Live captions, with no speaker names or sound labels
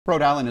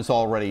Rhode Island is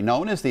already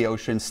known as the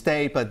Ocean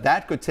State, but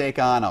that could take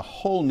on a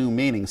whole new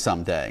meaning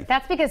someday.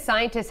 That's because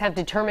scientists have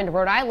determined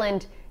Rhode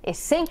Island is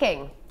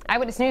sinking.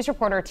 Eyewitness News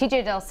reporter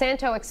TJ Del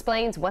Santo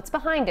explains what's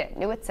behind it.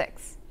 New at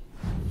 6.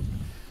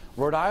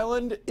 Rhode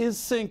Island is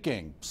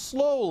sinking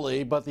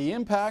slowly, but the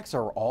impacts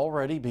are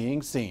already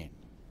being seen.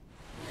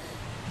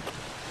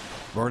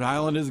 Rhode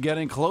Island is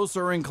getting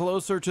closer and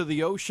closer to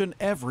the ocean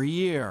every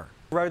year.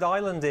 Rhode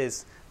Island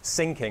is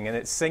sinking, and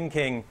it's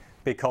sinking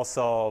because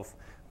of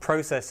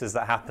processes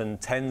that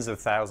happened tens of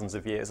thousands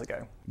of years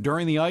ago.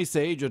 During the Ice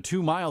Age, a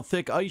 2-mile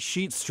thick ice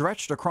sheet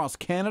stretched across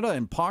Canada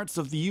and parts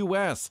of the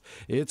U.S.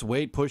 Its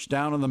weight pushed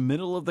down in the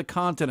middle of the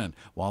continent,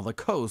 while the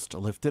coast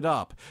lifted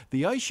up.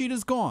 The ice sheet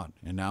is gone,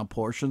 and now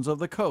portions of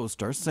the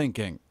coast are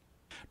sinking.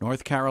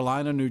 North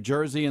Carolina, New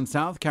Jersey, and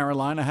South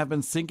Carolina have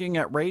been sinking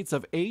at rates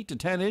of 8 to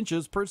 10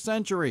 inches per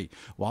century,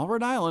 while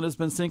Rhode Island has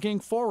been sinking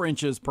 4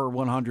 inches per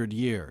 100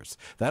 years.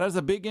 That has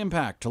a big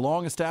impact to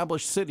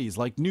long-established cities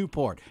like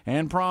Newport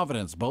and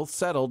Providence, both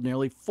settled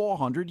nearly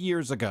 400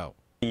 years ago.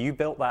 You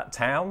built that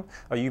town,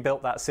 or you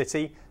built that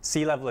city,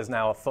 sea level is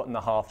now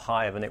 1.5 feet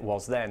higher than it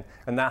was then.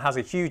 And that has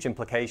a huge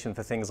implication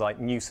for things like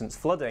nuisance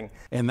flooding.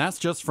 And that's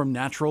just from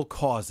natural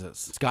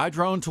causes.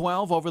 Skydrone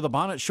 12 over the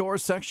Bonnet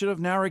Shores section of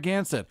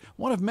Narragansett,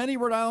 one of many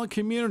Rhode Island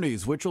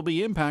communities which will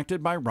be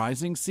impacted by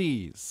rising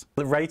seas.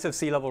 The rate of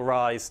sea level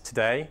rise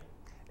today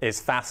is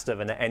faster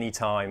than at any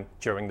time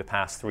during the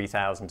past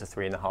 3,000 to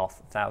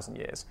 3,500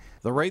 years.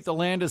 The rate the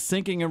land is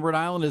sinking in Rhode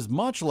Island is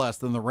much less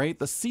than the rate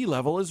the sea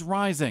level is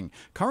rising.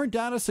 Current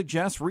data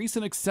suggests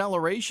recent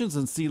accelerations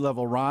in sea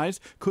level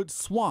rise could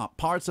swamp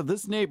parts of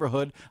this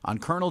neighborhood on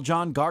Colonel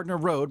John Gardner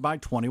Road by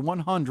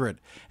 2100.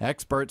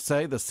 Experts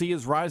say the sea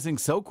is rising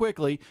so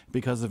quickly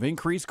because of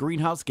increased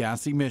greenhouse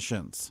gas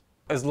emissions.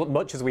 As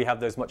much as we have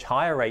those much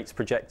higher rates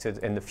projected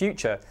in the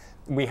future,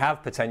 we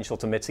have potential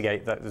to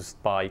mitigate those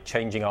by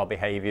changing our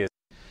behaviors.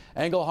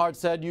 Engelhardt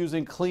said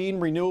using clean,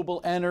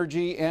 renewable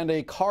energy and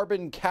a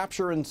carbon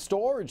capture and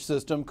storage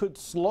system could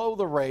slow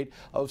the rate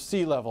of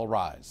sea level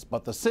rise.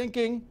 But the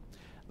sinking,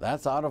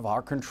 that's out of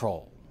our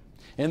control.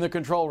 In the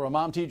control room,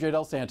 I'm TJ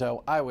Del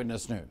Santo,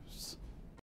 Eyewitness News.